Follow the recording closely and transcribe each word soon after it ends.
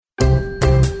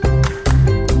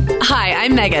Hi,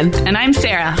 I'm Meagan. And I'm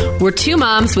Sarah. We're two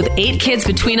moms with 8 kids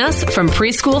between us from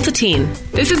preschool to teen.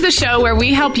 This is the show where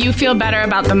we help you feel better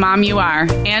about the mom you are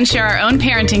and share our own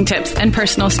parenting tips and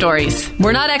personal stories.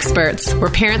 We're not experts.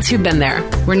 We're parents who've been there.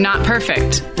 We're not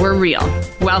perfect. We're real.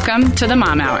 Welcome to the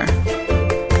Mom Hour.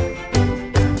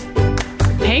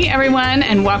 Hey everyone,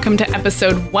 and welcome to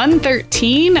episode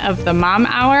 113 of the Mom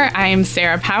Hour. I am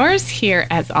Sarah Powers, here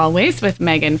as always with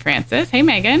Meagan Francis. Hey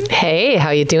Meagan. Hey, how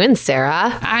you doing,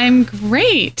 Sarah? I'm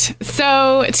great.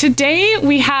 So today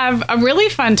we have a really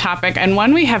fun topic and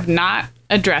one we have not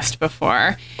addressed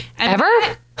before. And Ever?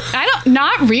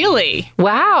 Not really.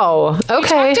 Wow.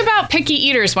 Okay. We talked about picky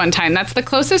eaters one time. That's the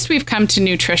closest we've come to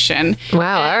nutrition.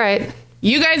 Wow. All right.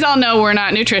 You guys all know we're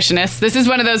not nutritionists. This is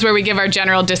one of those where we give our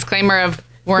general disclaimer of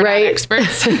we're not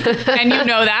experts, and you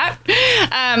know that.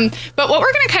 But what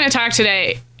we're going to kind of talk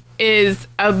today is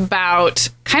about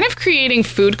kind of creating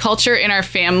food culture in our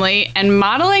family and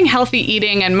modeling healthy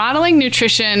eating and modeling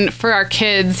nutrition for our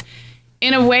kids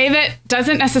in a way that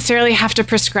doesn't necessarily have to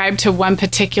prescribe to one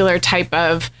particular type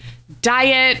of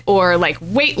diet or like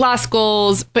weight loss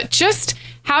goals, but just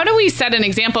how do we set an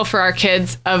example for our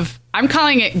kids of, I'm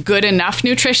calling it good enough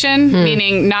nutrition,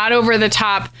 meaning not over the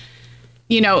top,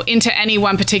 into any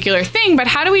one particular thing, but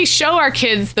how do we show our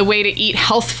kids the way to eat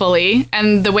healthfully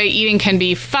and the way eating can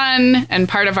be fun and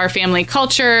part of our family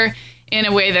culture in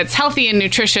a way that's healthy and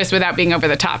nutritious without being over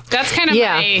the top? That's kind of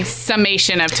my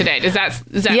summation of today. Does that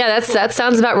that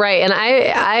sounds about right. And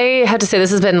I have to say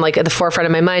this has been like at the forefront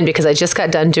of my mind because I just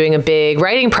got done doing a big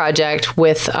writing project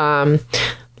with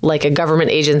like a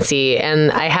government agency,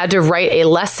 and I had to write a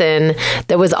lesson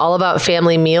that was all about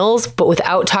family meals, but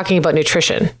without talking about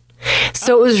nutrition.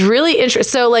 So it was really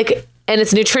interesting. And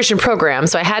it's a nutrition program,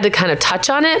 so I had to kind of touch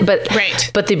on it, but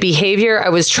the behavior I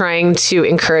was trying to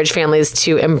encourage families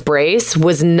to embrace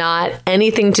was not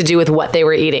anything to do with what they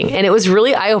were eating. And it was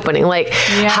really eye-opening,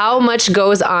 how much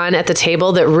goes on at the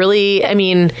table that really,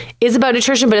 is about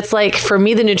nutrition, but it's like, for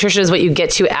me, the nutrition is what you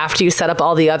get to after you set up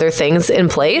all the other things in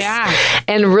place. Yeah.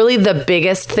 And really the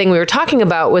biggest thing we were talking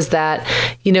about was that,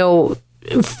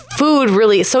 food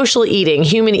really, social eating,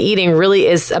 human eating really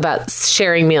is about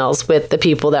sharing meals with the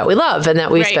people that we love and that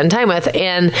we spend time with.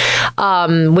 And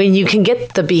when you can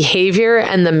get the behavior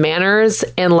and the manners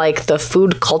and like the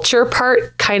food culture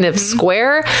part kind of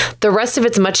square, the rest of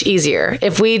it's much easier.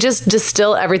 If we just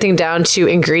distill everything down to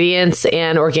ingredients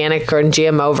and organic or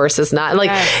GMO versus not,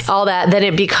 all that, then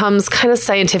it becomes kind of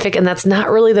scientific, and that's not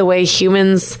really the way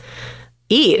humans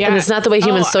eat. And it's not the way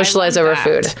humans socialize over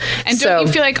food. And don't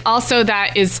you feel like also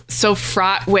that is so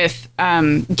fraught with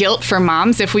guilt for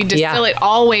moms if we distill it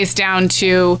always down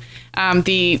to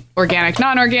the organic,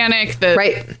 non-organic,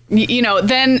 then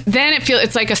it feels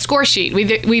it's like a score sheet.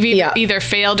 We've either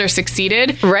failed or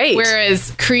succeeded. Right.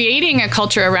 Whereas creating a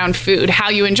culture around food, how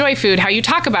you enjoy food, how you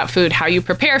talk about food, how you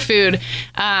prepare food,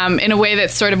 in a way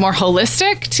that's sort of more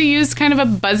holistic, to use kind of a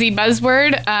buzzy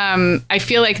buzzword. I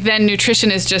feel like then nutrition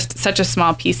is just such a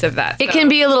small piece of that. It can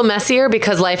be a little messier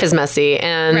because life is messy,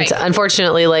 and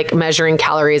unfortunately, like measuring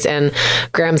calories and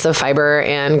grams of fiber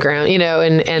and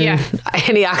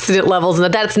antioxidant levels,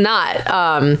 and that's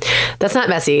not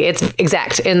messy. It's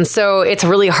exact. And so it's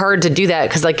really hard to do that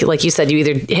because like you said, you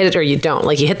either hit it or you don't.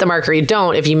 Like you hit the mark or you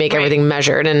don't if you make everything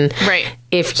measured. And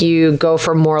if you go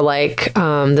for more like,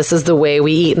 this is the way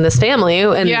we eat in this family,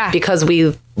 and because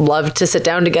we love to sit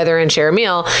down together and share a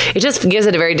meal, it just gives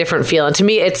it a very different feel. And to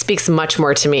me, it speaks much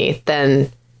more to me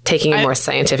than taking a more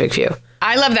scientific view.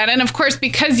 I love that. And of course,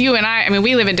 because you and I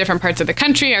we live in different parts of the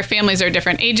country, our families are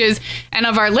different ages. And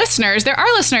of our listeners, there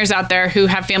are listeners out there who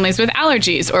have families with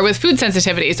allergies or with food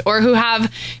sensitivities, or who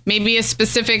have maybe a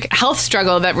specific health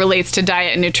struggle that relates to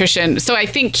diet and nutrition. So I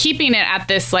think keeping it at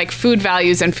this like food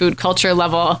values and food culture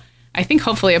level, I think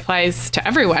hopefully applies to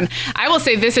everyone. I will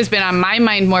say this has been on my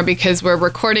mind more because we're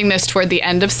recording this toward the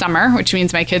end of summer, which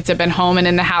means my kids have been home and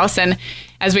in the house. And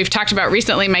as we've talked about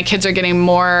recently, my kids are getting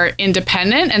more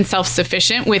independent and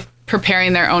self-sufficient with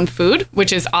preparing their own food,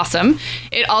 which is awesome.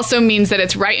 It also means that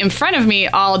it's right in front of me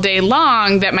all day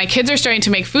long that my kids are starting to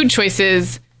make food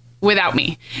choices without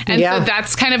me. And so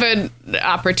that's kind of an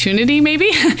opportunity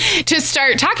maybe to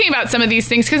start talking about some of these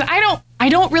things, because I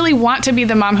don't really want to be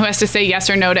the mom who has to say yes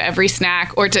or no to every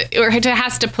snack or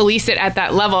has to police it at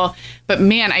that level. But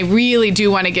man, I really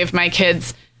do want to give my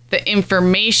kids the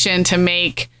information to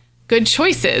make good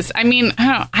choices. I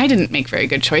didn't make very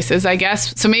good choices, I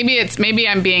guess. So maybe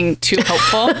I'm being too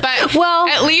hopeful, but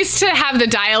at least to have the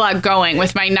dialogue going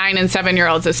with my 9 and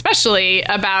 7-year-olds, especially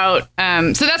about,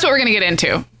 so that's what we're going to get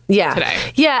into. today.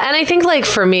 Yeah. And I think like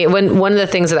for me, one of the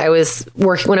things that I was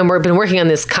when I've been working on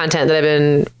this content that I've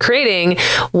been creating,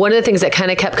 one of the things that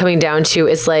kind of kept coming down to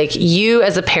is like you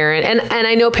as a parent, and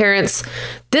I know parents,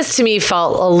 this to me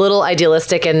felt a little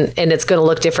idealistic and it's going to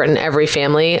look different in every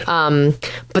family.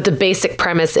 But the basic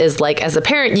premise is like, as a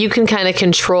parent, you can kind of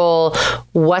control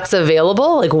what's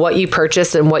available, like what you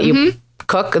purchase and what you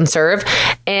cook and serve,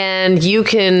 and you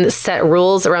can set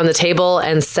rules around the table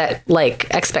and set like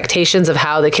expectations of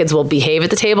how the kids will behave at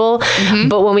the table.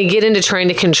 But when we get into trying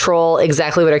to control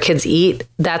exactly what our kids eat,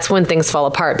 that's when things fall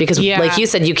apart, because like you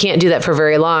said, you can't do that for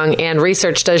very long, and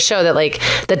research does show that like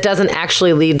that doesn't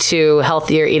actually lead to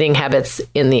healthier eating habits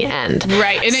in the end.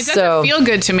 Right. And it doesn't feel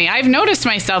good to me. I've noticed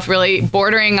myself really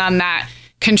bordering on that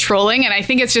controlling. And I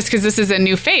think it's just because this is a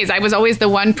new phase. I was always the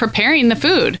one preparing the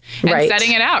food and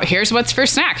setting it out. Here's what's for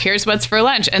snack. Here's what's for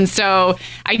lunch. And so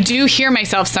I do hear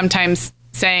myself sometimes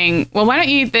saying, well, why don't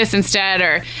you eat this instead?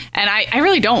 And I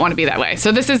really don't want to be that way.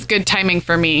 So this is good timing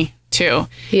for me too.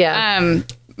 Yeah.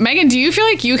 Meagan, do you feel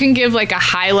like you can give like a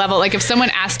high level, like if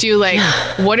someone asked you, like,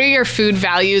 what are your food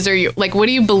values, or like, what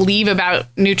do you believe about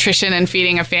nutrition and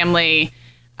feeding a family?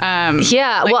 Well,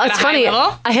 it's funny.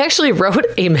 I actually wrote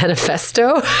a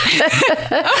manifesto,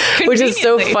 which is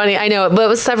so funny. I know, but it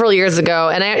was several years ago,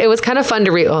 and it was kind of fun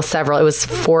to read. Well, it was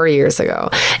 4 years ago.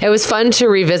 It was fun to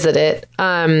revisit it.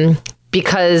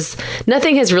 Because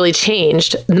nothing has really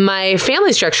changed. My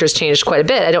family structure has changed quite a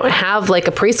bit. I don't have like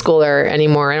a preschooler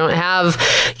anymore. I don't have,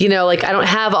 I don't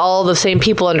have all the same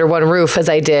people under one roof as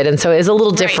I did. And so it's a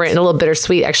little different and a little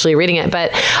bittersweet actually reading it.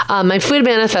 But my food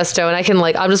manifesto, and I can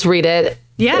I'll just read it.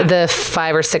 Yeah. The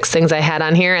 5 or 6 things I had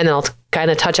on here, and then I'll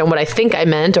kind of touch on what I think I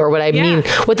meant or what I mean,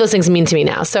 what those things mean to me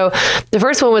now. So the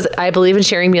first one was, I believe in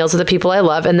sharing meals with the people I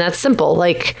love. And that's simple.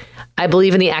 Like, I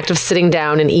believe in the act of sitting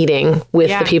down and eating with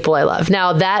the people I love.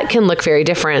 Now that can look very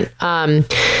different. When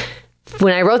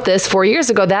I wrote this 4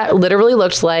 years ago, that literally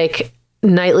looked like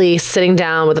nightly sitting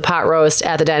down with a pot roast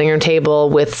at the dining room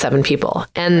table with 7 people.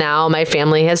 And now my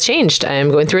family has changed. I'm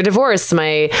going through a divorce.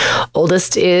 My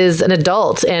oldest is an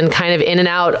adult and kind of in and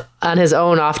out on his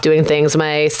own, off doing things.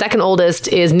 My second oldest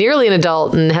is nearly an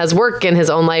adult and has work in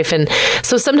his own life. And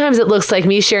so sometimes it looks like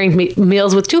me sharing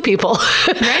meals with 2 people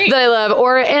that I love.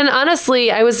 And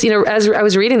honestly, I was, as I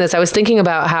was reading this, I was thinking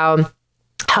about how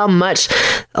much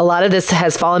a lot of this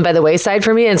has fallen by the wayside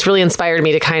for me. And it's really inspired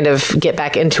me to kind of get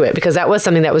back into it, because that was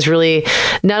something that was really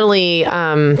not only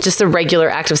just a regular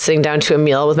act of sitting down to a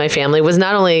meal with my family was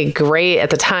not only great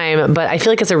at the time, but I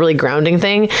feel like it's a really grounding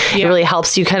thing. It really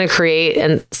helps you kind of create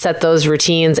and set those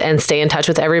routines and stay in touch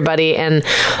with everybody. And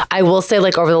I will say,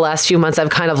 like, over the last few months, I've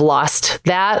kind of lost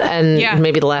that. And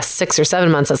maybe the last 6 or 7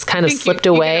 months, it's kind of slipped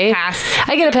away.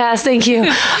 I get a pass. Thank you.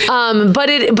 But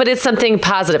it's something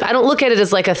positive. I don't look at it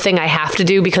as like a thing I have to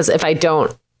do, because if I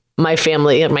don't, my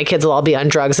family and my kids will all be on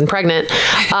drugs and pregnant.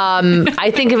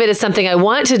 I think of it as something I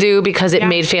want to do because it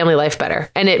made family life better,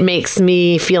 and it makes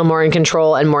me feel more in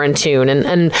control and more in tune.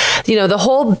 And the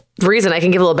whole reason, I can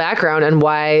give a little background on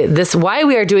why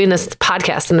we are doing this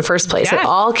podcast in the first place. It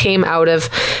all came out of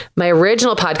my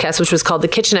original podcast, which was called The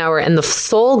Kitchen Hour. And the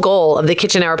sole goal of the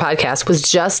Kitchen Hour podcast was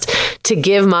just to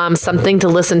give moms something to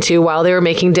listen to while they were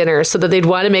making dinner, so that they'd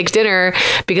want to make dinner.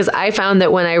 Because I found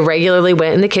that when I regularly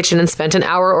went in the kitchen and spent an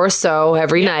hour or so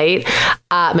every night,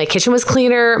 my kitchen was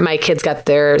cleaner. My kids got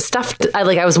their stuff.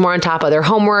 I was more on top of their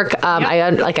homework.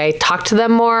 I talked to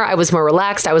them more. I was more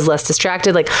relaxed. I was less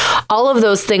distracted. Like, all of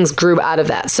those things grew out of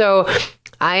that. So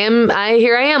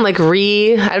here I am, like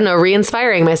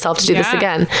re-inspiring myself to do this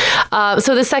again.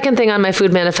 So the second thing on my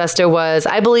food manifesto was,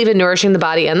 I believe in nourishing the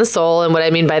body and the soul. And what I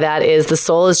mean by that is the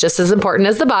soul is just as important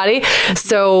as the body.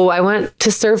 So I want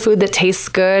to serve food that tastes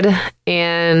good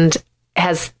and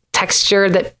has texture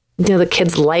that the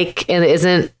kids like, and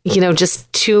isn't,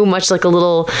 just too much like a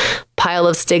little pile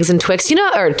of Stigs and Twix,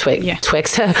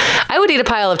 Twix. I would eat a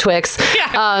pile of Twix,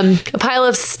 a pile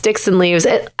of sticks and leaves.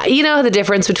 The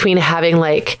difference between having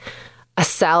like a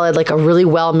salad, like a really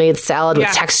well-made salad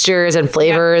with textures and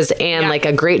flavors and like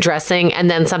a great dressing, and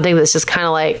then something that's just kind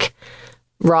of like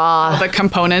raw, all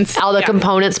the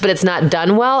components, but it's not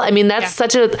done well. I mean, that's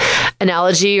such an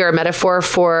analogy or a metaphor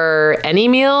for any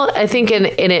meal, I think. And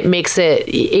it makes it,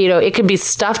 it can be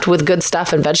stuffed with good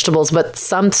stuff and vegetables, but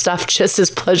some stuff just is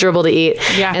pleasurable to eat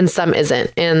and some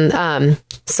isn't. And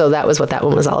so that was what that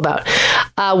one was all about.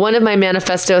 One of my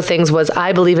manifesto things was,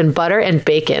 I believe in butter and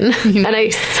bacon.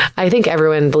 Nice. And I think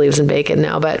everyone believes in bacon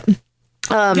now, but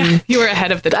you were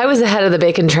ahead of the trend. I was ahead of the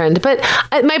bacon trend. But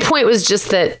my point was just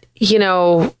that,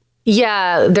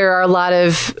 there are a lot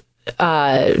of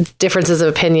differences of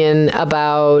opinion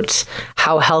about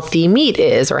how healthy meat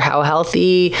is or how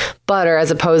healthy butter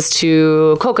as opposed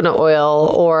to coconut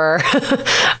oil or,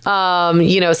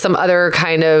 some other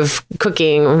kind of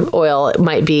cooking oil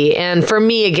might be. And for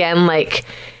me, again, like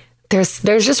there's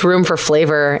just room for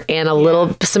flavor and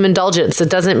some indulgence. It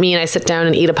doesn't mean I sit down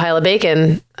and eat a pile of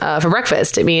bacon for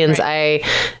breakfast. It means I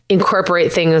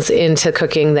incorporate things into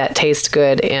cooking that taste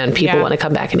good and people want to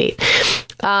come back and eat.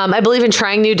 I believe in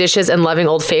trying new dishes and loving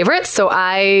old favorites. So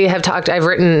I've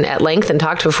written at length and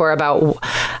talked before about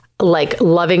like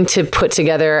loving to put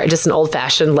together just an old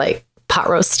fashioned like pot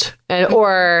roast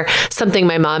or something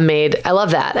my mom made. I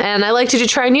love that. And I like to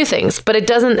try new things, but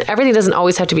everything doesn't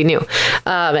always have to be new.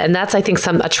 And that's, I think,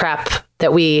 a trap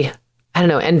that we,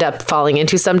 end up falling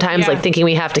into sometimes, like thinking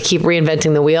we have to keep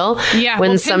reinventing the wheel. Yeah.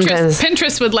 When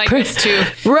Pinterest would like us to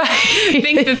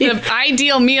think that the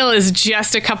ideal meal is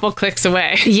just a couple clicks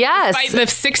away. Yes. Despite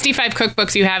the 65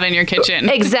 cookbooks you have in your kitchen.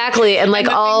 Exactly. And like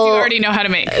and all things you already know how to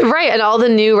make. Right. And all the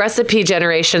new recipe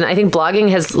generation, I think blogging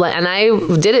has, and I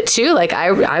did it too. Like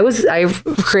I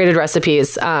created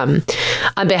recipes on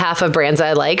behalf of brands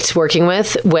I liked working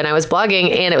with when I was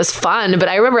blogging, and it was fun. But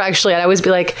I remember actually, I'd always be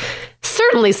like,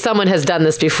 certainly someone has done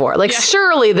this before. Like,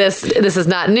 surely this is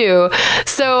not new.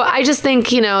 So I just think,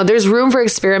 there's room for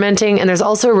experimenting, and there's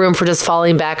also room for just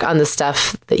falling back on the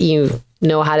stuff that you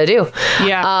know how to do.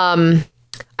 Yeah.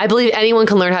 I believe anyone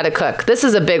can learn how to cook. This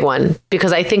is a big one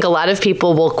because I think a lot of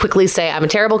people will quickly say, I'm a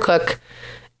terrible cook,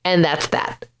 and that's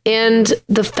that. And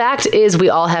the fact is we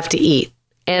all have to eat.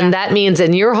 And that means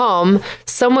in your home,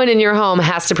 someone in your home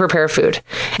has to prepare food.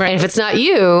 Right. And if it's not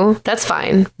you, that's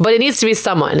fine. But it needs to be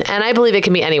someone. And I believe it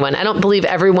can be anyone. I don't believe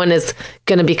everyone is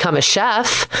going to become a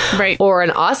chef or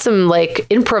an awesome like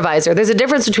improviser. There's a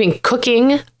difference between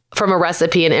cooking from a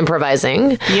recipe and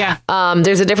improvising. Yeah.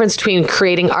 There's a difference between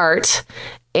creating art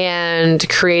and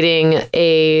creating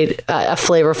a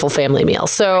flavorful family meal.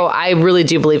 So I really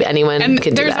do believe anyone can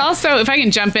do that. There's also, if I can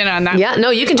jump in on that. Yeah,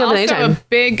 no, you can jump in anytime.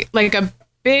 A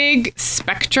big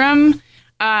spectrum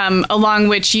along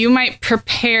which you might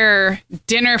prepare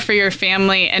dinner for your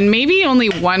family, and maybe only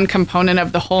one component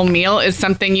of the whole meal is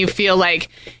something you feel like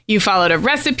you followed a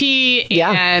recipe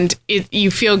and you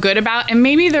feel good about, and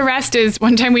maybe the rest is,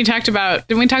 one time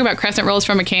didn't we talk about crescent rolls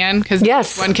from a can? Because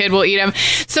one kid will eat them.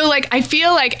 So like, I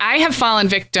feel like I have fallen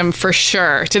victim for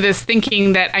sure to this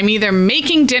thinking that I'm either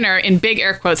making dinner in big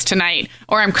air quotes tonight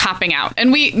or I'm copping out.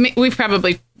 And we've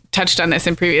probably touched on this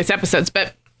in previous episodes,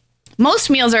 but most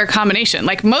meals are a combination.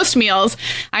 Like most meals,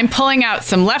 I'm pulling out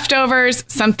some leftovers,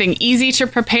 something easy to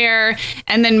prepare,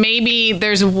 and then maybe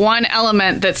there's one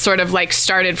element that's sort of like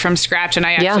started from scratch and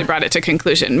I actually brought it to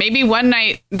conclusion. Maybe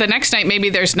the next night, maybe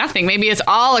there's nothing. Maybe it's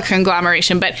all a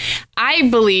conglomeration. But I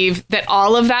believe that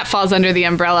all of that falls under the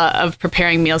umbrella of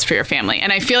preparing meals for your family.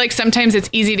 And I feel like sometimes it's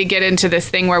easy to get into this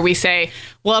thing where we say,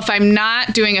 well, if I'm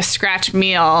not doing a scratch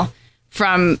meal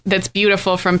that's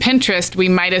beautiful from Pinterest, we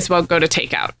might as well go to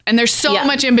takeout. And there's so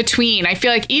much in between. I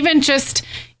feel like even just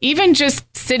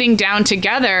sitting down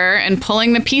together and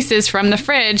pulling the pieces from the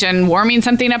fridge and warming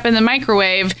something up in the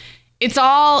microwave, it's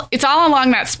all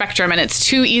along that spectrum. And it's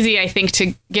too easy, I think,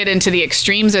 to get into the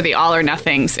extremes or the all or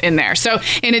nothings in there. So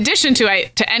in addition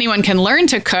to anyone can learn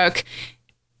to cook,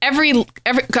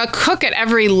 a cook at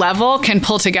every level can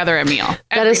pull together a meal.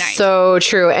 That is so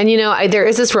true. And, there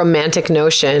is this romantic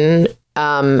notion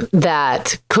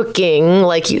that cooking,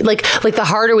 like the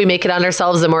harder we make it on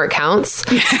ourselves, the more it counts.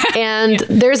 And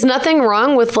there's nothing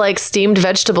wrong with like steamed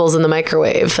vegetables in the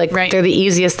microwave. Like they're the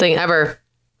easiest thing ever.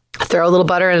 Throw a little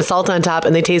butter and salt on top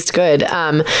and they taste good.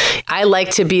 I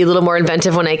like to be a little more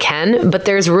inventive when I can, but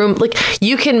there's room. Like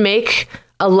you can make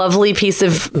a lovely piece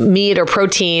of meat or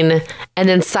protein and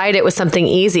then side it with something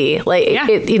easy, like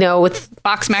with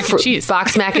box mac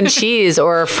and cheese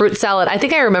or fruit salad. I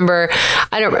think I remember,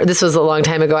 this was a long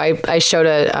time ago. I showed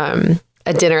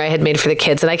a dinner I had made for the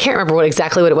kids, and I can't remember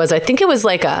exactly what it was. I think it was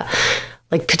like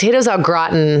potatoes au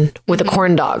gratin with a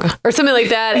corn dog or something like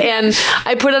that. And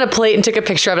I put on a plate and took a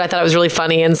picture of it. I thought it was really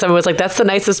funny. And someone was like, that's the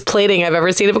nicest plating I've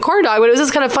ever seen of a corn dog. But it was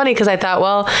just kind of funny because I thought,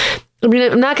 well,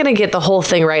 I'm not going to get the whole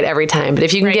thing right every time, but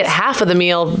if you can get half of the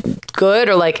meal good,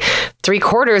 or like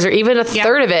 3/4 or even a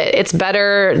third of it, it's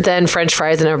better than French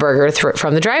fries and a burger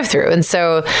from the drive-thru. And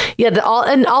so,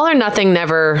 all or nothing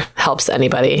never helps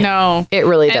anybody. No, it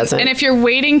really doesn't. And if you're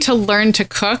waiting to learn to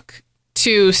cook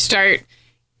to start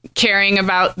caring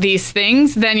about these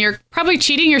things, then you're probably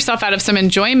cheating yourself out of some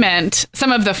enjoyment,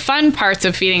 some of the fun parts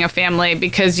of feeding a family,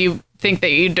 because you think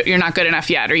that you're not good enough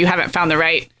yet, or you haven't found the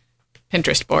right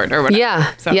Pinterest board or whatever.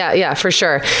 Yeah. So. Yeah, for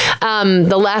sure.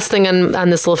 The last thing on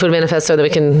this little food manifesto that we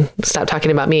can stop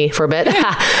talking about me for a bit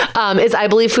is I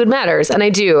believe food matters. And I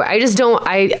do. I just don't,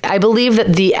 I believe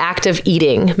that the act of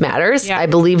eating matters. Yeah. I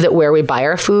believe that where we buy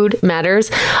our food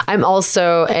matters. I'm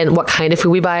also, and what kind of food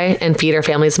we buy and feed our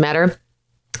families matters.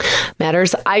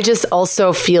 I just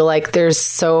also feel like there's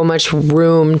so much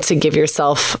room to give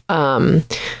yourself,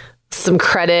 some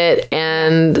credit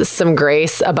and some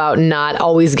grace about not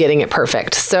always getting it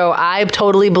perfect. So I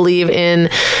totally believe in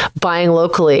buying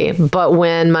locally, but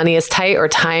when money is tight or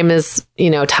time is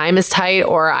tight,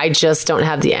 or I just don't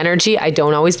have the energy, I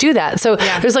don't always do that. So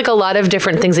there's like a lot of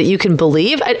different things that you can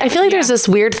believe. I feel like there's this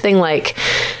weird thing, like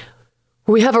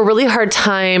we have a really hard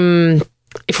time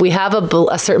if we have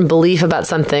a certain belief about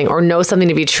something or know something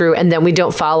to be true, and then we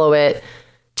don't follow it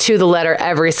to the letter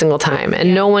every single time.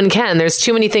 And no one can. There's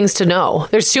too many things to know.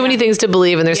 There's too many things to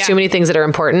believe, and there's too many things that are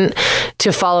important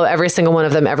to follow every single one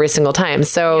of them every single time.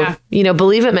 So,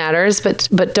 believe it matters, but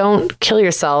don't kill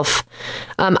yourself.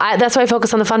 That's why I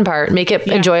focus on the fun part. Make it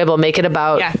enjoyable. Make it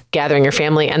about gathering your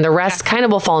family, and the rest kind of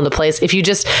will fall into place if you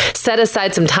just set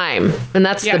aside some time. And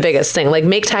that's the biggest thing. Like,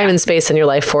 make time and space in your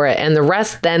life for it. And the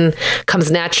rest then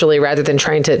comes naturally rather than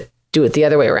trying to do it the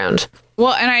other way around.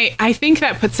 Well, and I think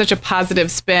that puts such a positive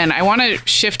spin. I want to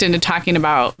shift into talking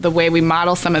about the way we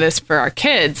model some of this for our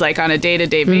kids, like on a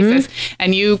day-to-day basis.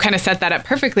 And you kind of set that up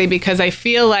perfectly, because I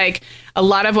feel like a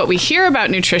lot of what we hear about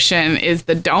nutrition is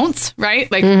the don'ts, right?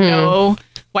 Like no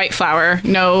white flour,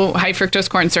 no high fructose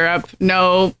corn syrup,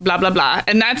 no blah, blah, blah.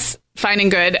 And that's fine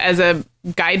and good as a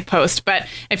guidepost. But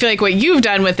I feel like what you've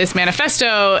done with this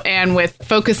manifesto and with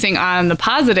focusing on the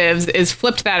positives is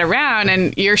flipped that around,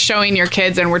 and you're showing your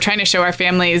kids, and we're trying to show our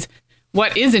families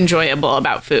what is enjoyable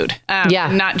about food.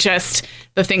 Not just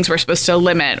the things we're supposed to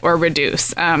limit or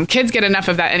reduce. Kids get enough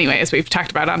of that anyway, as we've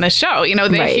talked about on this show.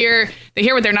 They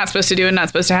hear what they're not supposed to do and not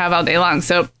supposed to have all day long.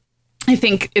 So I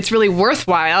think it's really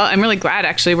worthwhile. I'm really glad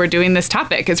actually we're doing this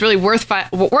topic. It's really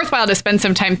worthwhile to spend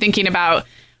some time thinking about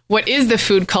what is the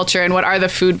food culture and what are the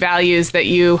food values that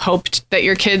you hoped that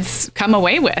your kids come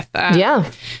away with.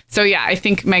 So I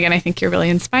think, Meagan, you're really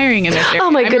inspiring in this area. Oh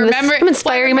my goodness, I'm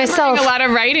inspiring myself. A lot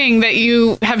of writing that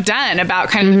you have done about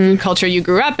kind of the food culture you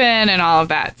grew up in and all of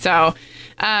that. So,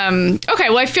 okay,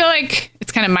 well, I feel like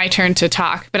it's kind of my turn to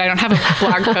talk, but I don't have a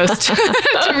blog post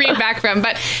to read back from.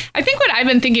 But I think what I've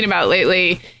been thinking about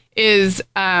lately is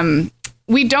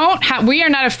we are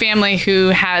not a family who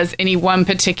has any one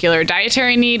particular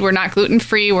dietary need. We're not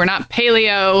gluten-free. We're not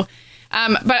paleo.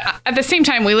 But at the same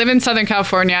time, we live in Southern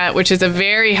California, which is a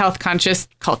very health-conscious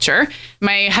culture.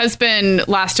 My husband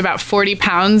lost about 40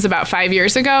 pounds about 5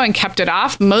 years ago and kept it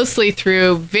off, mostly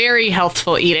through very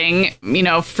healthful eating,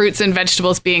 fruits and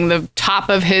vegetables being the top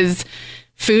of his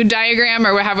food diagram,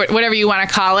 or whatever you want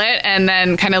to call it, and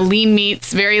then kind of lean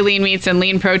meats, very lean meats and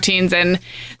lean proteins. And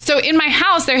so in my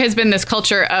house, there has been this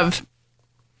culture of,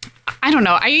 I don't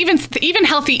know, even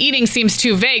healthy eating seems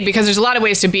too vague, because there's a lot of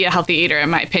ways to be a healthy eater,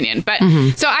 in my opinion. But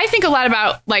so I think a lot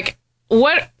about, like,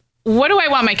 what do I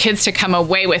want my kids to come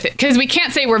away with it? Because we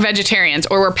can't say we're vegetarians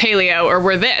or we're paleo or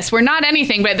we're this. We're not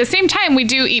anything. But at the same time, we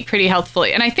do eat pretty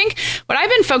healthfully. And I think what I've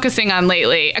been focusing on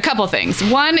lately, a couple things.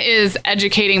 One is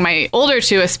educating my older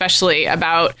two, especially,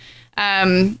 about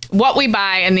what we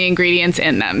buy and the ingredients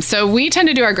in them. So we tend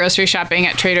to do our grocery shopping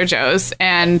at Trader Joe's,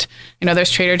 and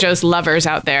there's Trader Joe's lovers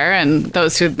out there and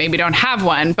those who maybe don't have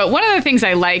one. But one of the things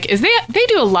I like is they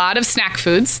do a lot of snack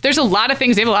foods. There's a lot of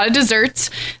things. They have a lot of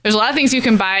desserts. There's a lot of things you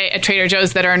can buy at Trader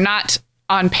Joe's that are not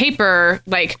on paper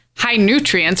like high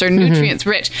nutrients or nutrients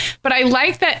rich. But I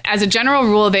like that as a general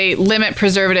rule, they limit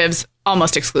preservatives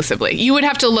almost exclusively. You would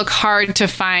have to look hard to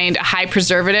find a high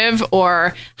preservative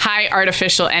or high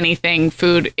artificial anything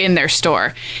food in their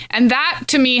store. And that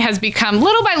to me has become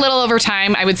little by little over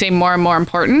time, I would say, more and more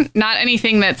important. Not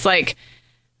anything that's like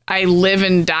I live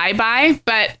and die by,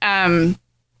 but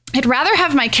I'd rather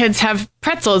have my kids have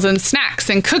pretzels and snacks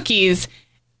and cookies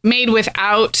made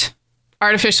without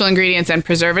artificial ingredients and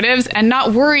preservatives, and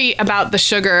not worry about the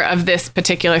sugar of this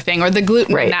particular thing or the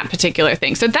gluten in that particular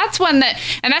thing. So that's one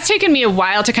and that's taken me a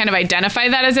while to kind of identify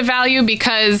that as a value,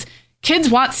 because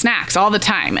kids want snacks all the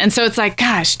time. And so it's like,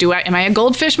 gosh, am I a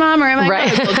goldfish mom or am I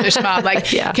not a goldfish mom? Like,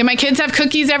 can my kids have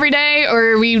cookies every day,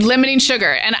 or are we limiting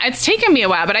sugar? And it's taken me a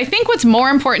while, but I think what's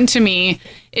more important to me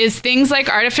is things like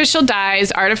artificial dyes,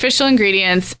 artificial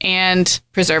ingredients, and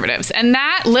preservatives. And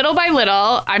that, little by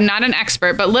little, I'm not an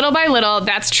expert, but little by little,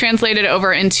 that's translated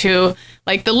over into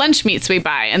like the lunch meats we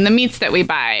buy and the meats that we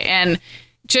buy. And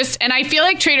I feel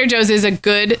like Trader Joe's is a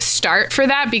good start for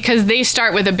that, because they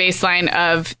start with a baseline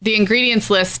of the ingredients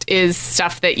list is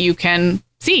stuff that you can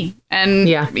see and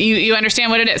you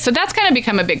understand what it is. So that's kind of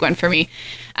become a big one for me.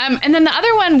 And then the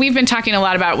other one we've been talking a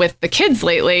lot about with the kids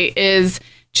lately is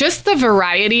just the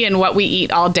variety in what we eat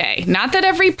all day. Not that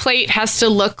every plate has to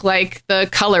look like the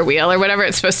color wheel or whatever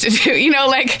it's supposed to do,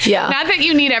 not that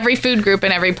you need every food group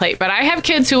in every plate, but I have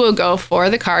kids who will go for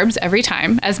the carbs every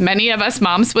time, as many of us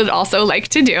moms would also like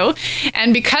to do.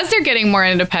 And because they're getting more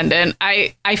independent,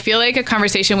 I feel like a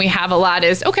conversation we have a lot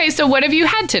is, okay, so what have you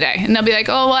had today? And they'll be like,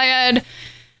 oh, well, I had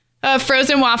a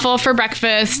frozen waffle for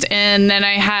breakfast, and then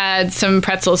I had some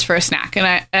pretzels for a snack.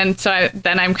 Then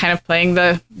I'm kind of playing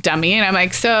the dummy, and I'm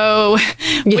like, so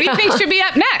what do you think should be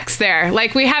up next there?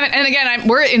 Like we haven't, and again,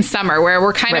 we're in summer where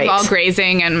we're kind of all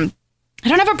grazing, and I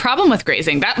don't have a problem with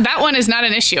grazing. That one is not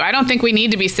an issue. I don't think we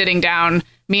need to be sitting down,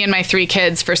 me and my 3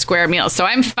 kids, for square meals. So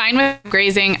I'm fine with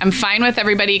grazing. I'm fine with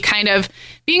everybody kind of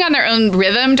being on their own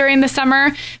rhythm during the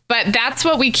summer. But that's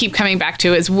what we keep coming back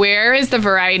to, is where is the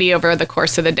variety over the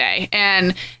course of the day?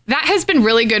 And that has been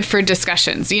really good for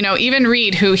discussions. Even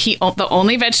Reed, who the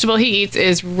only vegetable he eats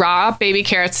is raw baby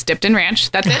carrots dipped in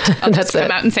ranch. That's it. I'll just come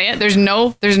out and say it. There's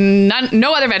no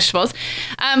other vegetables.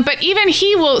 But even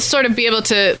he will sort of be able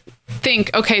to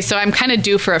think, okay, so I'm kind of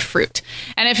due for a fruit.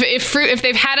 And if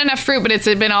they've had enough fruit, but it's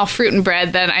been all fruit and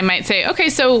bread, then I might say, okay,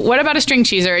 so what about a string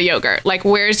cheese or a yogurt? Like,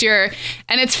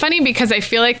 and it's funny because I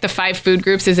feel like the 5 food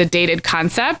groups is a dated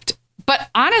concept, but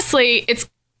honestly,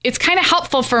 it's kind of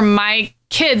helpful for my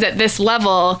kids at this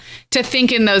level to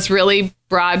think in those really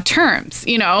broad terms,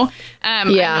 I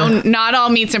know not all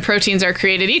meats and proteins are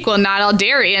created equal, not all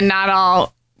dairy and not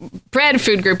all bread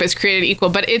food group is created equal,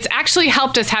 but it's actually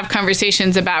helped us have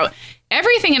conversations about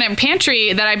everything in a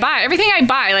pantry that I buy. Everything I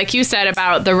buy, like you said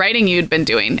about the writing you'd been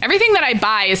doing, everything that I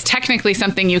buy is technically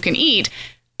something you can eat.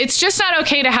 It's just not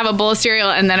okay to have a bowl of cereal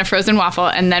and then a frozen waffle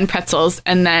and then pretzels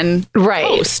and then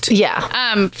toast.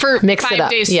 Yeah. For Mix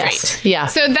 5 days straight. Yes. Yeah.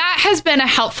 So that has been a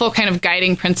helpful kind of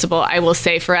guiding principle, I will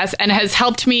say, for us, and has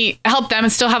helped them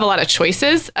still have a lot of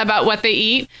choices about what they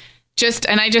eat.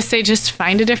 I just say,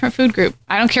 find a different food group.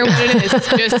 I don't care what it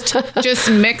is.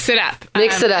 just mix it up.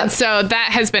 Mix it up. And so that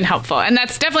has been helpful. And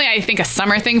that's definitely, I think, a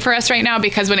summer thing for us right now,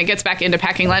 because when it gets back into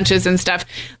packing lunches and stuff,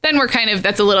 then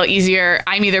that's a little easier.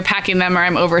 I'm either packing them or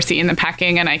I'm overseeing the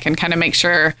packing, and I can kind of make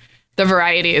sure the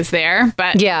variety is there.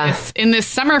 But in this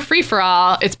summer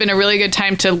free-for-all, it's been a really good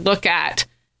time to look at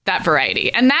that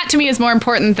variety. And that to me is more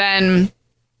important than...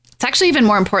 It's actually even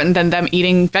more important than them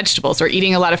eating vegetables or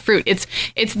eating a lot of fruit.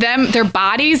 It's them, their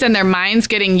bodies and their minds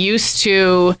getting used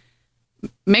to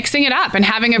mixing it up and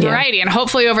having a variety. And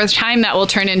hopefully over time that will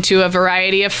turn into a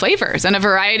variety of flavors and a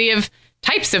variety of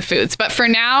types of foods. But for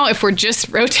now, if we're just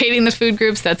rotating the food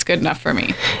groups, that's good enough for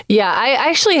me. Yeah, I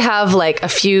actually have like a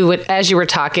few, as you were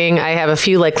talking, I have a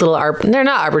few like little, they're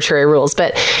not arbitrary rules,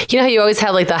 but you know how you always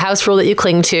have like the house rule that you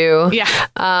cling to? Yeah.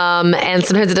 And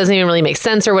sometimes it doesn't even really make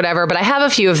sense or whatever, but I have a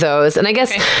few of those. And I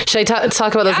guess, should I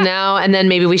talk about those now? And then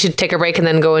maybe we should take a break and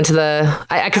then go into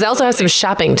because I also have some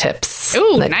shopping tips.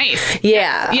 Ooh, nice.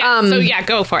 Yeah. So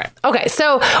go for it. Okay.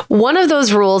 So one of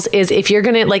those rules is if you're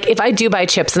going to, like, if I do buy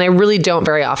chips, and I really don't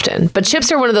very often, but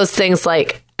chips are one of those things,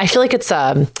 like, I feel like it's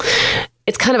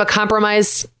kind of a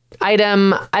compromise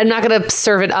item. I'm not going to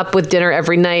serve it up with dinner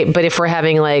every night, but if we're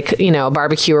having like, a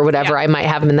barbecue or whatever, I might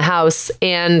have them in the house.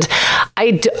 And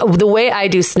the way I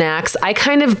do snacks, I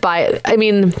kind of buy, at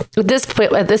this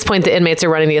point, the inmates are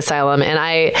running the asylum. And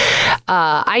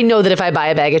I know that if I buy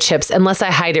a bag of chips, unless I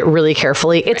hide it really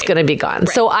carefully, it's going to be gone. Right.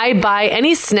 So I buy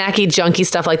any snacky, junky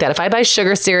stuff like that. If I buy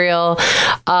sugar cereal,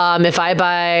 if I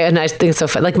buy, and I think so,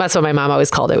 like that's what my mom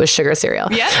always called it, was sugar cereal.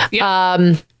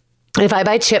 Yeah. If I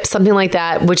buy chips, something like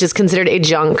that, which is considered a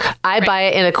junk, I buy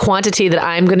it in a quantity that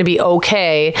I'm going to be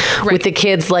okay with the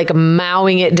kids like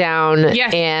mowing it down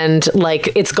and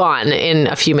like it's gone in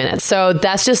a few minutes. So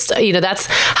that's just, that's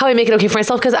how I make it okay for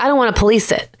myself, because I don't want to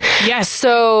police it. Yes.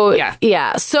 So,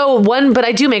 but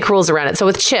I do make rules around it. So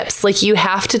with chips, like you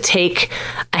have to take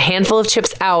a handful of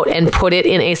chips out and put it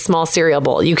in a small cereal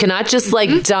bowl. You cannot just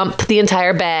like dump the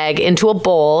entire bag into a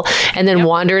bowl and then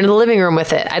wander into the living room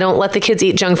with it. I don't let the kids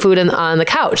eat junk food on the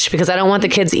couch, because I don't want the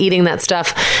kids eating that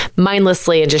stuff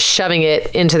mindlessly and just shoving it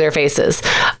into their faces.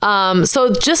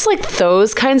 So just like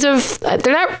those kinds of,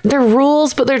 they're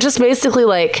rules, but they're just basically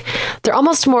like, they're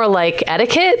almost more like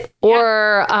etiquette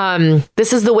or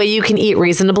this is the way you can eat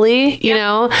reasonably, you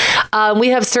know? We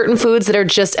have certain foods that are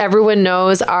just, everyone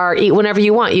knows are eat whenever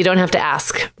you want. You don't have to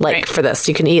ask for this.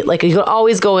 You can eat, like you can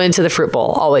always go into the fruit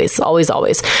bowl. Always.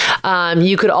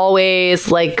 You could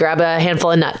always like grab a handful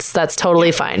of nuts. That's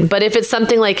totally fine. But if it's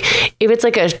something like, if it's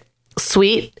like a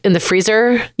sweet in the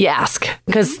freezer, you ask,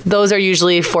 because those are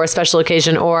usually for a special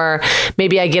occasion, or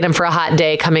maybe I get them for a hot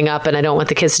day coming up and I don't want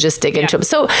the kids to just dig into them.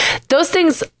 So those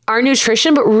things are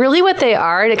nutrition, but really what they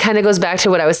are, and it kind of goes back to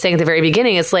what I was saying at the very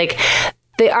beginning, it's like,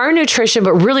 they are nutrition,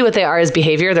 but really what they are is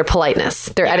behavior. They're politeness,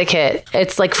 they're etiquette.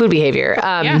 It's like food behavior.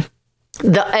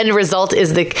 The end result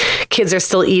is the kids are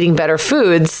still eating better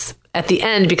foods at the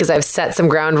end because I've set some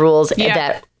ground rules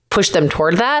that push them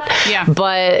toward that. Yeah.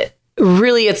 But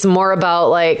really, it's more about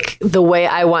like the way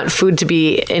I want food to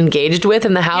be engaged with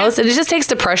in the house. And it just takes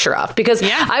the pressure off, because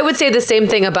I would say the same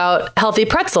thing about healthy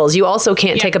pretzels. You also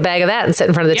can't take a bag of that and sit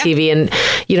in front of the TV and,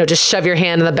 you know, just shove your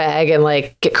hand in the bag and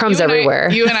like get crumbs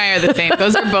everywhere. You and I are the same.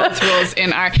 Those are both rules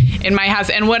in my house.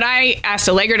 And what I asked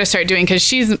Allegra to start doing, because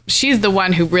she's the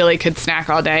one who really could snack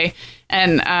all day.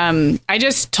 And I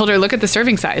just told her, look at the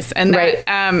serving size. And that,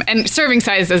 and serving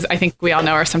sizes, I think we all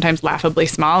know, are sometimes laughably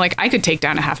small. Like I could take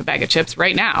down a half a bag of chips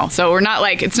right now. So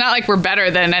it's not like we're better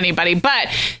than anybody. But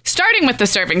starting with the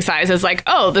serving size is like,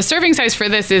 oh, the serving size for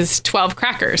this is 12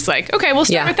 crackers. Like, okay, we'll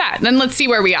start with that. And then let's see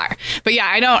where we are. But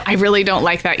I really don't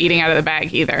like that eating out of the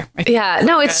bag either.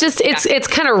 It's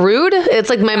kind of rude. It's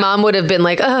like my mom would have been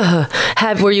like,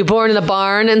 were you born in a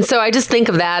barn? And so I just think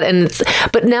of that.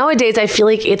 But nowadays I feel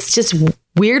like it's just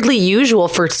weirdly usual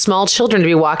for small children to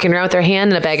be walking around with their hand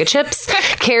in a bag of chips,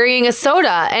 carrying a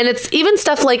soda. And it's even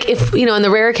stuff like, if, you know, on the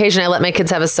rare occasion I let my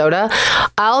kids have a soda,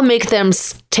 I'll make them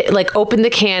open the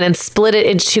can and split it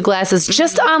into 2 glasses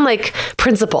just on like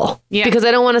principle, because I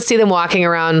don't want to see them walking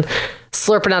around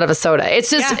slurping out of a soda.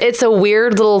 It's just, it's a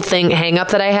weird little hang up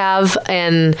that I have.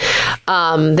 And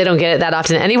they don't get it that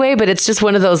often anyway, but it's just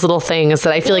one of those little things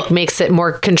that I feel like makes it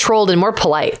more controlled and more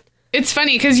polite. It's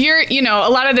funny because a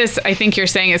lot of this, I think you're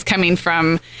saying, is coming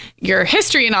from your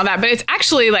history and all that, but it's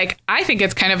actually like, I think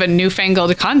it's kind of a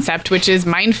newfangled concept, which is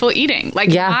mindful eating,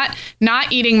 like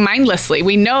not eating mindlessly.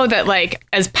 We know that like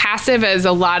as passive as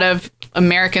a lot of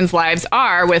Americans' lives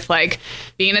are with like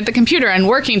being at the computer and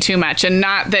working too much, and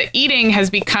not that eating has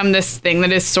become this thing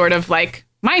that is sort of like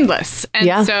mindless.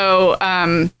 And so,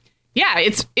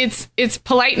 it's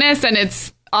politeness and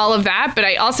it's all of that. But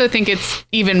I also think it's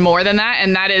even more than that.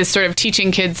 And that is sort of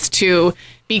teaching kids to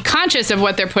be conscious of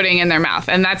what they're putting in their mouth.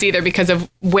 And that's either because of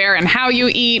where and how you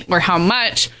eat or how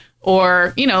much,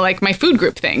 or, like my food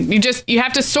group thing. You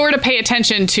have to sort of pay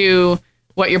attention to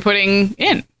what you're putting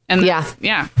in. And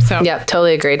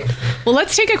totally agreed. Well,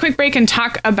 let's take a quick break and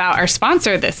talk about our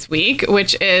sponsor this week,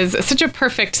 which is such a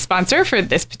perfect sponsor for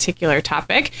this particular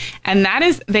topic. And that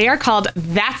is, they are called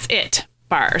That's It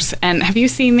bars. And have you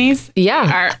seen these?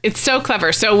 Yeah. It's so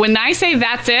clever. So when I say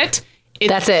that's it,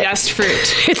 it's just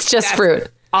fruit. It's just fruit.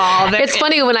 It's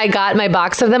funny, when I got my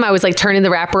box of them, I was like turning the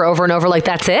wrapper over and over like,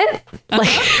 that's it?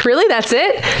 Like, really? That's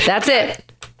it? That's it.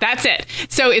 That's it.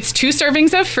 So it's 2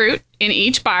 servings of fruit in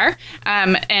each bar.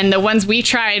 And the ones we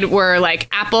tried were like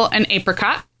apple and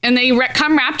apricot. And they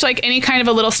come wrapped like any kind of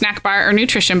a little snack bar or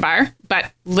nutrition bar.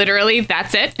 But literally,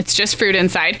 that's it. It's just fruit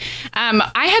inside.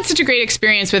 I had such a great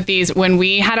experience with these when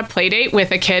we had a play date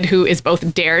with a kid who is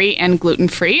both dairy and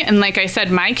gluten-free. And like I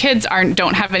said, my kids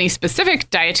don't have any specific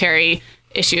dietary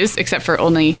issues except for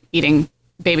only eating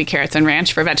baby carrots and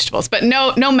ranch for vegetables, but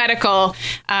no medical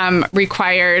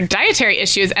required dietary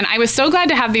issues. And I was so glad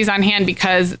to have these on hand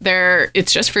because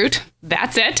it's just fruit.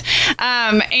 That's it.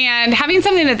 And having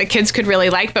something that the kids could really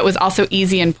like, but was also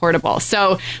easy and portable.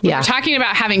 So we're talking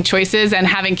about having choices and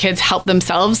having kids help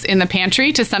themselves in the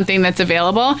pantry to something that's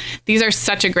available. These are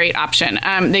such a great option.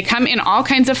 They come in all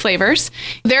kinds of flavors.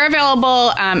 They're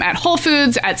available at Whole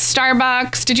Foods, at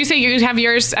Starbucks. Did you say you have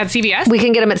yours at CVS? We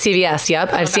can get them at CVS.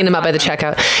 Yep. I've seen them up by the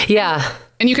checkout. Yeah.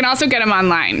 And you can also get them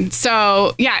online.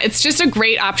 So it's just a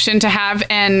great option to have.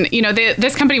 And,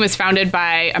 this company was founded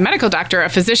by a medical doctor, a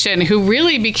physician, who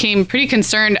really became pretty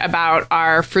concerned about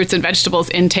our fruits and vegetables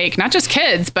intake, not just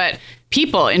kids, but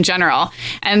people in general.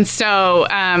 And so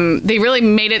they really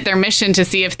made it their mission to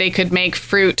see if they could make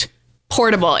fruit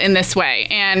portable in this way.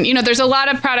 And, there's a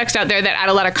lot of products out there that add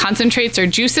a lot of concentrates or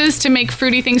juices to make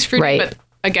fruity things fruity. Right. But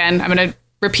again, I'm going to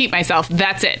repeat myself.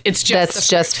 That's it. It's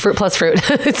just fruit plus fruit.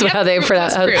 It's how they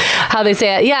how they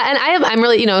say it. Yeah, and I'm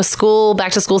really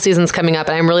back to school season's coming up,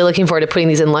 and I'm really looking forward to putting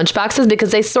these in lunch boxes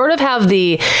because they sort of have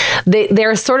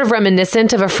they're sort of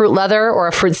reminiscent of a fruit leather or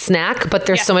a fruit snack, but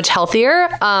they're so much healthier.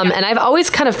 And I've always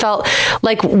kind of felt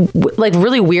like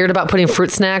really weird about putting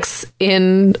fruit snacks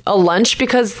in a lunch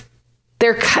because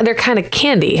they're kind of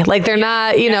candy. Like they're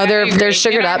not, they're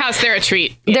sugared in our up. house, they're a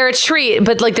treat. They're a treat,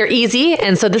 but like they're easy.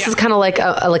 And so this is kind of like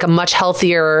a much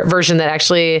healthier version that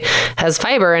actually has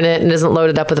fiber in it and isn't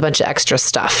loaded up with a bunch of extra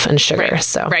stuff and sugar. Right.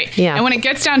 So, yeah. And when it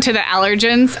gets down to the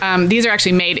allergens, these are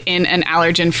actually made in an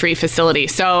allergen-free facility.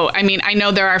 So, I mean, I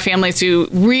know there are families who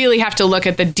really have to look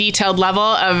at the detailed level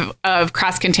of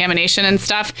cross-contamination and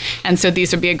stuff. And so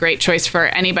these would be a great choice for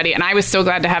anybody. And I was so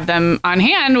glad to have them on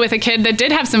hand with a kid that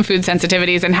did have some food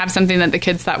sensitivities and have something that the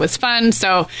kids thought was fun.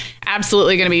 So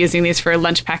absolutely going to be using these for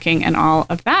lunch packing and all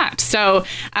of that. So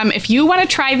if you want to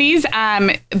try these,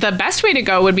 the best way to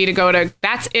go would be to go to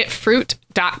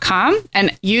that'sitfruit.com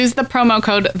and use the promo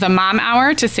code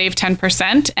TheMomHour to save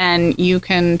 10%, and you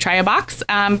can try a box.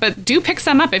 But do pick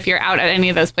some up if you're out at any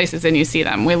of those places and you see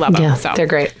them. We love them. Yeah, so they're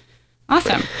great.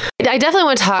 Awesome. I definitely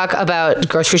want to talk about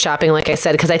grocery shopping, like I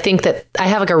said, because I think that I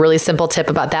have like a really simple tip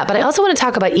about that. But I also want to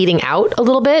talk about eating out a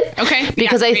little bit. Okay.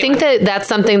 Because I think that that's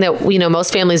something that,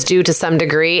 most families do to some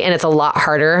degree, and it's a lot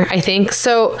harder, I think.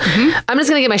 So I'm just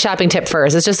going to get my shopping tip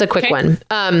first. It's just a quick one.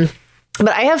 But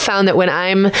I have found that when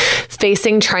I'm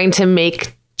trying to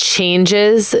make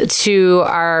changes to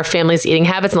our family's eating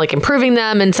habits and like improving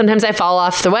them, and sometimes I fall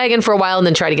off the wagon for a while and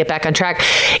then try to get back on track,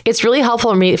 it's really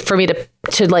helpful for me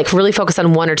to like really focus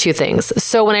on one or two things.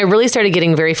 So when I really started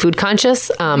getting very food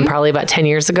conscious, probably about 10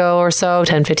 years ago or so,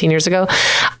 10, 15 years ago,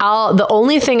 the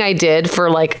only thing I did for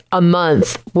like a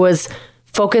month was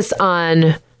focus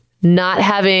on not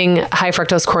having high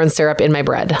fructose corn syrup in my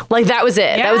bread. Like that was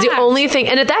it. Yeah. That was the only thing.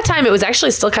 And at that time, it was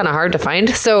actually still kind of hard to find.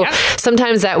 So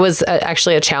sometimes that was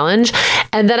actually a challenge.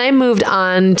 And then I moved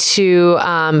on to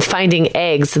finding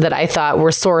eggs that I thought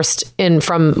were sourced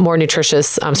from more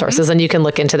nutritious sources. And you can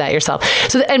look into that yourself.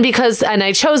 So, and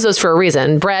I chose those for a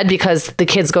reason. Bread, because the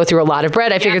kids go through a lot of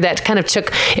bread. I figured that kind of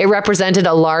it represented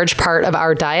a large part of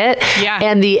our diet. Yeah.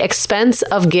 And the expense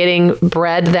of getting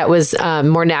bread that was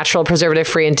more natural, preservative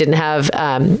free, and didn't have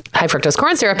high fructose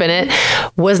corn syrup in it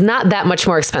was not that much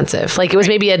more expensive. Like it was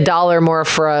maybe $1 more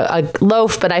for a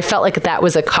loaf, but I felt like that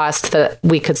was a cost that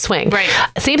we could swing. Right.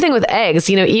 Same thing with eggs.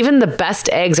 Even the best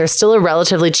eggs are still a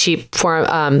relatively cheap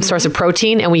source of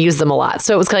protein, and we use them a lot.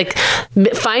 So it was like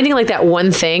finding like that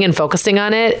one thing and focusing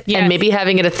on it, and maybe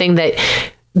having it a thing that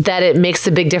it makes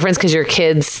a big difference because your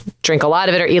kids drink a lot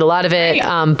of it or eat a lot of it,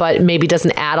 but maybe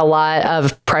doesn't add a lot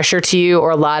of pressure to you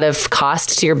or a lot of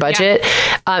cost to your budget.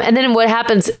 And then what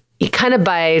happens, kind of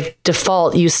by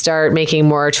default, you start making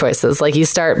more choices. Like you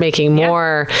start making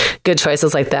more good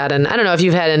choices like that. And I don't know if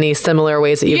you've had any similar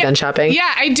ways that you've done shopping.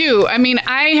 Yeah, I do. I mean,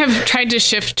 I have tried to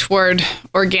shift toward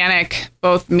organic,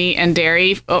 both meat and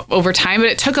dairy over time, but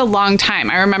it took a long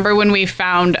time. I remember when we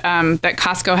found that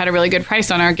Costco had a really good price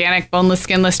on organic boneless,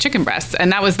 skinless chicken breasts.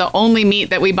 And that was the only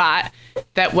meat that we bought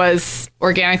that was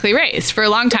organically raised for a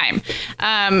long time.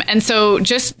 And so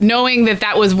just knowing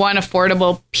that was one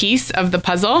affordable piece of the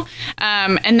puzzle.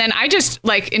 And then I just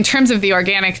in terms of the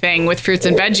organic thing with fruits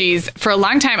and veggies, for a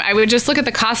long time, I would just look at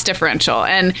the cost differential.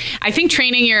 And I think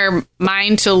training your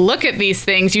mind to look at these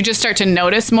things, you just start to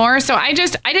notice more. So I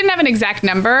didn't have an exact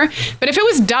number, but if it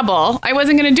was double, I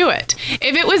wasn't going to do it.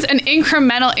 If it was an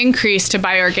incremental increase to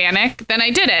buy organic, then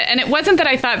I did it. And it wasn't that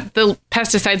I thought the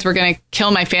pesticides were going to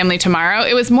kill my family tomorrow.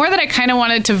 It was more that I kind of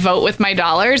wanted to vote with my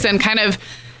dollars and kind of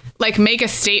make a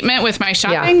statement with my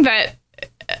shopping that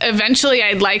eventually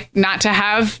I'd like not to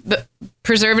have the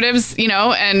preservatives,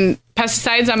 and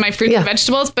pesticides on my fruits and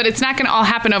vegetables, but it's not going to all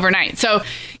happen overnight. So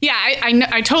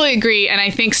I totally agree. And I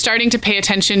think starting to pay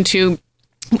attention to,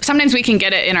 sometimes we can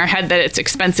get it in our head that it's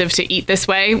expensive to eat this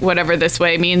way, whatever this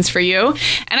way means for you.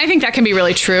 And I think that can be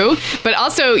really true, but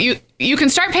also you can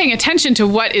start paying attention to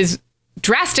what is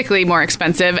drastically more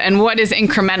expensive and what is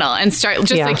incremental, and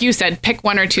start like you said, pick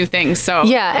one or two things. So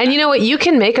and you know what, you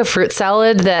can make a fruit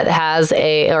salad that has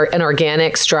an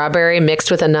organic strawberry mixed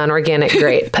with a non-organic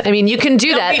grape. I mean, you can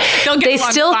do that. They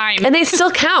still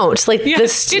count.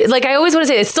 I always want to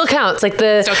say, it still counts. Like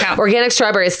the organic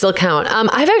strawberries still count.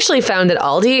 I've actually found that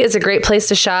Aldi is a great place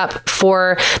to shop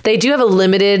for. They do have a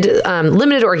limited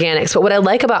organics, but what I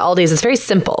like about Aldi is it's very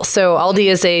simple. So Aldi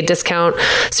is a discount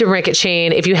supermarket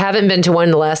chain. If you haven't been to one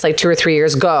in the last 2 or 3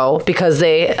 years, go, because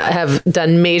they have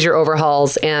done major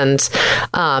overhauls, and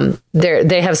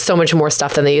they have so much more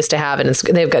stuff than they used to have, and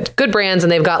they've got good brands,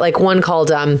 and they've got one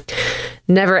called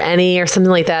Never Any or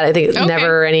something like that. I think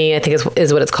Never Any, I think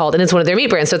is what it's called, and it's one of their meat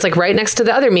brands. So it's right next to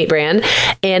the other meat brand,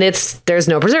 and there's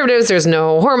no preservatives, there's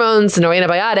no hormones, no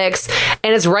antibiotics,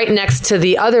 and it's right next to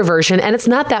the other version, and it's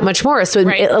not that much more. So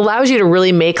it allows you to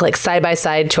really make side by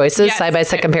side choices, side by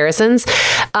side comparisons,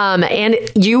 and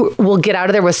you will get out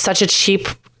of there with such a cheap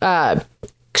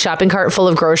shopping cart full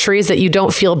of groceries that you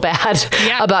don't feel bad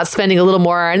about spending a little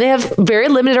more. And they have very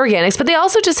limited organics, but they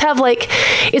also just have like,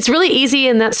 it's really easy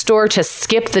in that store to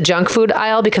skip the junk food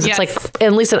aisle because it's like,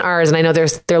 at least in ours, and I know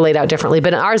they're laid out differently,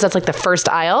 but in ours, that's like the first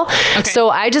aisle. Okay. So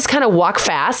I just kind of walk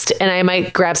fast and I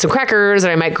might grab some crackers, or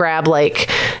I might grab like,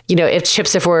 if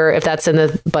chips, if that's in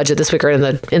the budget this week, or in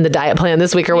the diet plan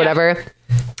this week or whatever,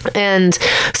 and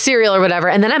cereal or whatever.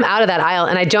 And then I'm out of that aisle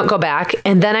and I don't go back.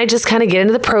 And then I just kind of get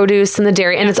into the produce and the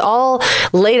dairy, and it's all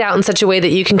laid out in such a way that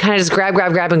you can kind of just grab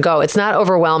and go. It's not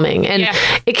overwhelming. And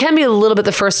it can be a little bit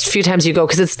the first few times you go,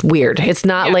 because it's weird. It's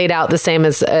not laid out the same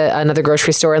as another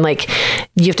grocery store. And like,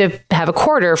 you have to have a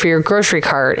quarter for your grocery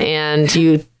cart, and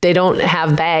they don't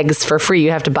have bags for free.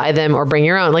 You have to buy them or bring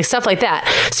your own, like stuff like that.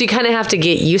 So you kind of have to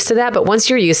get used to that. But once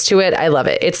you're used to it, I love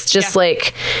it. It's just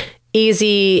like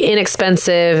easy,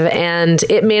 inexpensive, and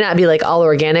it may not be like all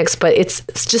organics, but it's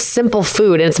just simple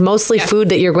food, and it's mostly food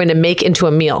that you're going to make into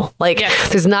a meal. Like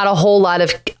there's not a whole lot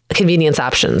of convenience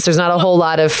options. There's not a whole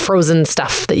lot of frozen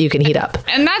stuff that you can heat up.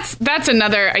 And that's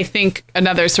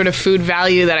another sort of food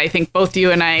value that I think both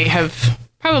you and I have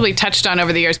probably touched on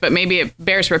over the years, but maybe it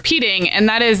bears repeating. And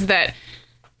that is that,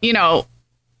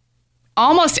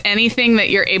 almost anything that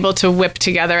you're able to whip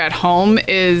together at home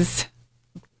is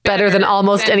better than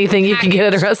almost anything you can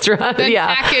get at a restaurant.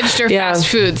 Packaged or fast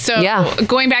food. So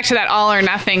going back to that all or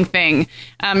nothing thing,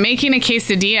 making a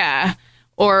quesadilla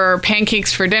or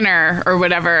pancakes for dinner or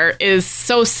whatever is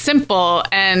so simple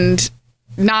and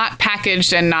not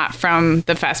packaged and not from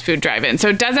the fast food drive-in. So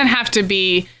it doesn't have to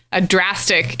be a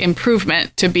drastic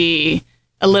improvement to be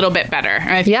a little bit better. And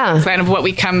I think that's kind of what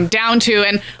we come down to.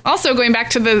 And also going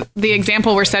back to the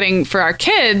example we're setting for our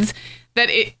kids,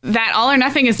 that all or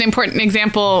nothing is an important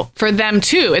example for them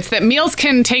too. It's that meals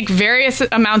can take various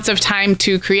amounts of time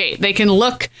to create. They can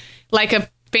look like a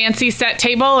fancy set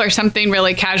table or something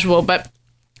really casual, but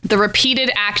the repeated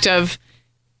act of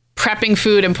prepping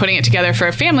food and putting it together for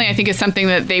a family, I think, is something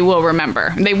that they will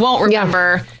remember. They won't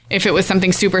remember if it was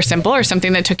something super simple or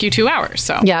something that took you 2 hours.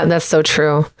 So yeah, that's so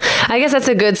true. I guess that's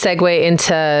a good segue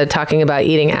into talking about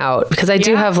eating out, because I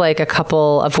do have like a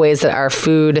couple of ways that our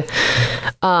food,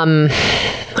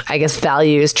 I guess,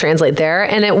 values translate there.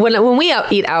 And when we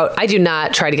eat out, I do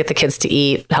not try to get the kids to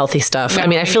eat healthy stuff. No, I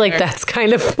mean, I feel like that's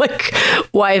kind of like,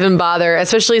 why even bother?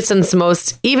 Especially since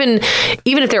even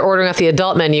if they're ordering off the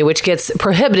adult menu, which gets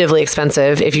prohibitively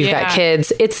expensive if you've got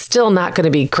kids, it's still not going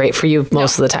to be great for you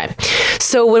most of the time.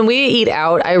 So when we eat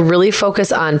out, I really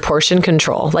focus on portion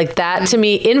control. Like that to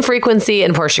me, in frequency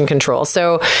and portion control.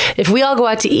 So if we all go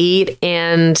out to eat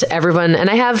and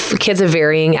I have kids of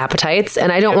varying appetites,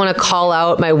 and I don't want to call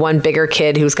out my one bigger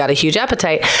kid who's got a huge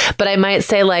appetite, but I might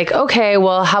say like, okay,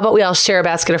 well, how about we all share a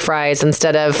basket of fries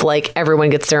instead of like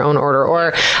everyone gets their own order?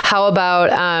 Or how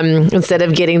about instead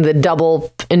of getting the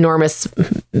double enormous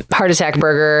heart attack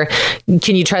burger,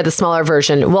 can you try the smaller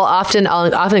version? Well,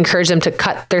 I'll often encourage them to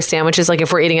cut their sandwiches. Like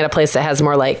if we're eating at a place that has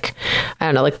more like, I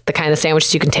don't know, like the kind of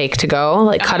sandwiches you can take to go,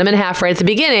 like cut them in half right at the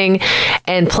beginning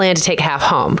and plan to take half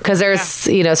home. Because there's,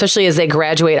 especially as they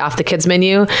graduate off the kids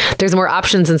menu, there's more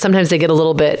options, and sometimes they get a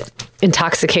little bit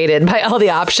intoxicated by all the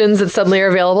options that suddenly are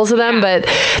available to them, but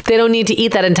they don't need to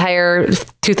eat that entire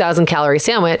 2,000 calorie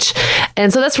sandwich.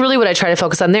 And so that's really what I try to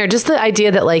focus on there. Just the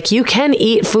idea that like you can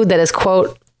eat food that is,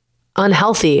 quote,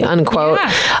 unhealthy, unquote.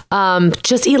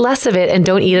 Just eat less of it and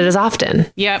don't eat it as often.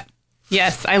 Yep.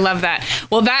 Yes, I love that.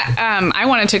 Well, I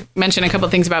wanted to mention a couple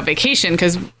of things about vacation,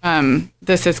 because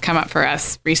this has come up for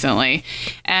us recently.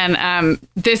 And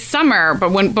this summer,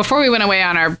 before we went away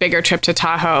on our bigger trip to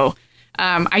Tahoe,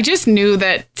 I just knew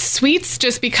that sweets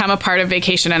just become a part of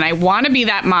vacation. And I want to be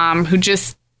that mom who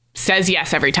just says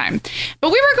yes every time.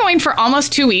 But we were going for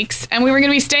almost 2 weeks, and we were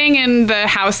going to be staying in the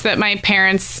house that my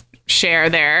parents share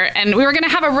there. And we were going to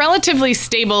have a relatively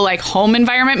stable like home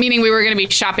environment, meaning we were going to be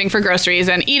shopping for groceries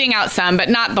and eating out some, but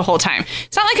not the whole time.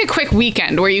 It's not like a quick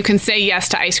weekend where you can say yes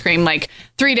to ice cream like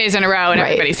 3 days in a row and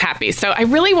everybody's happy. So I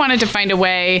really wanted to find a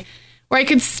way where I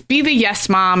could be the yes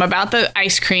mom about the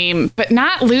ice cream, but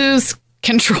not lose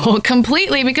control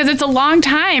completely, because it's a long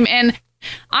time. And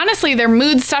honestly, their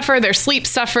moods suffer, their sleep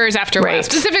suffers after a while,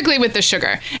 specifically with the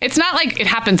sugar. It's not like it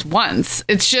happens once.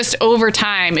 It's just over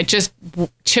time, it just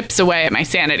chips away at my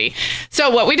sanity. So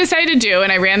what we decided to do,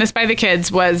 and I ran this by the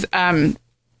kids, was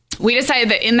we decided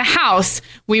that in the house,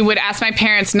 we would ask my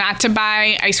parents not to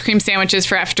buy ice cream sandwiches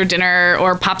for after dinner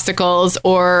or popsicles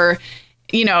or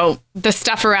the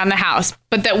stuff around the house.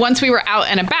 But that once we were out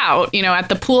and about, at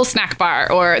the pool snack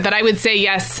bar, or that I would say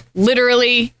yes,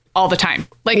 literally all the time,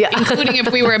 including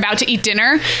if we were about to eat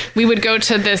dinner, we would go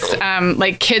to this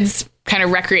like kids kind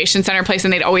of recreation center place,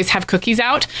 and they'd always have cookies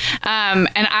out.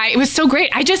 It was so great.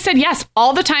 I just said yes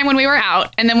all the time when we were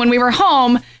out. And then when we were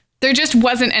home, there just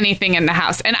wasn't anything in the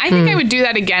house. And I think I would do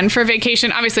that again for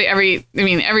vacation. Obviously, every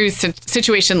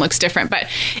situation looks different, but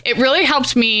it really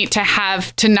helped me to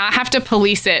not have to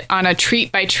police it on a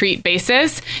treat by treat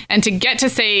basis, and to get to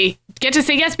say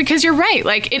yes, because you're right.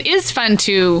 Like, it is fun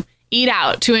to eat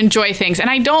out, to enjoy things. And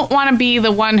I don't want to be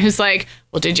the one who's like,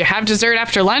 well, did you have dessert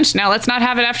after lunch? Now let's not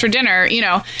have it after dinner,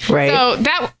 Right. So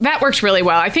that worked really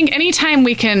well. I think anytime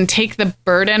we can take the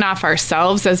burden off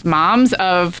ourselves as moms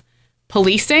of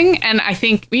policing, and I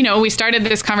think, we started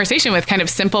this conversation with kind of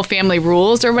simple family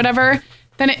rules or whatever,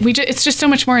 then it's just so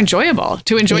much more enjoyable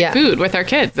to enjoy food with our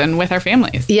kids and with our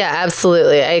families. Yeah,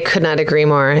 absolutely. I could not agree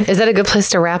more. Is that a good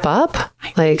place to wrap up?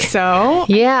 I think so.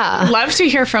 Yeah. I'd love to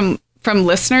hear from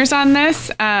listeners on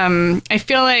this. I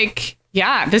feel like,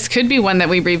 this could be one that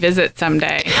we revisit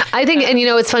someday. I think, and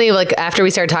it's funny, like after we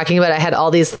started talking about it, I had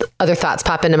all these other thoughts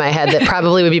pop into my head that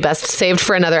probably would be best saved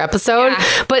for another episode. Yeah.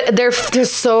 But there's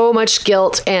so much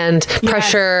guilt and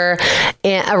pressure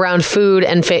around food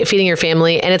and feeding your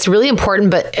family. And it's really important,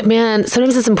 but man,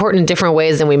 sometimes it's important in different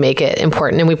ways than we make it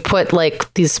important. And we put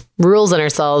like these rules on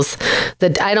ourselves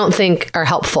that I don't think are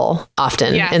helpful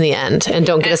often in the end, and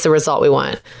don't get us the result we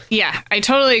want. Yeah, I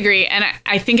totally agree. And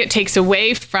I think it takes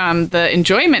away from the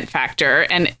enjoyment factor,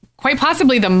 and quite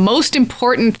possibly the most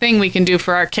important thing we can do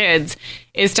for our kids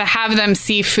is to have them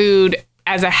see food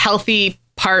as a healthy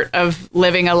part of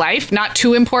living a life, not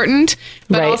too important,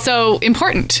 but also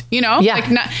important, Yeah.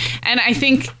 And I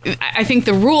think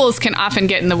the rules can often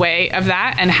get in the way of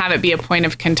that and have it be a point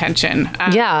of contention.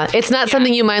 It's not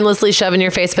something you mindlessly shove in your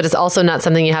face, but it's also not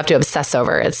something you have to obsess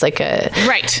over. It's like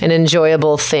an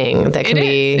enjoyable thing that can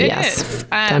be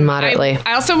done moderately.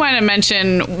 I also want to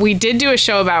mention, we did do a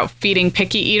show about feeding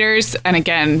picky eaters. And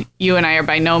again, you and I are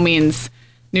by no means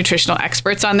nutritional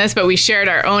experts on this, but we shared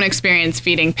our own experience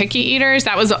feeding picky eaters.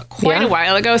 That was quite a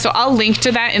while ago. So I'll link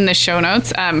to that in the show notes,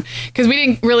 because we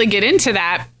didn't really get into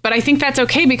that, but I think that's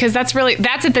okay, because that's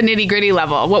at the nitty gritty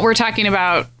level. What we're talking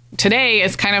about today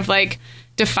is kind of like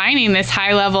defining this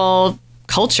high level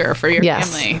culture for your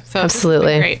family. So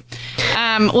absolutely great.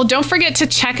 Well, don't forget to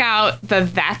check out the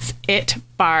That's It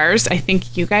bars. I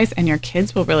think you guys and your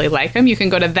kids will really like them. You can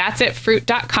go to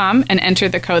that'sitfruit.com and enter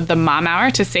the code The Mom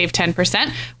Hour to save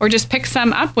 10%, or just pick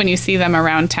some up when you see them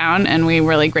around town. And we're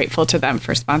really grateful to them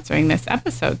for sponsoring this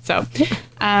episode. So,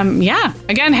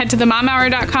 again, head to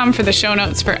themomhour.com for the show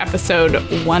notes for episode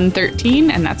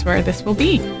 113, and that's where this will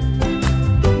be.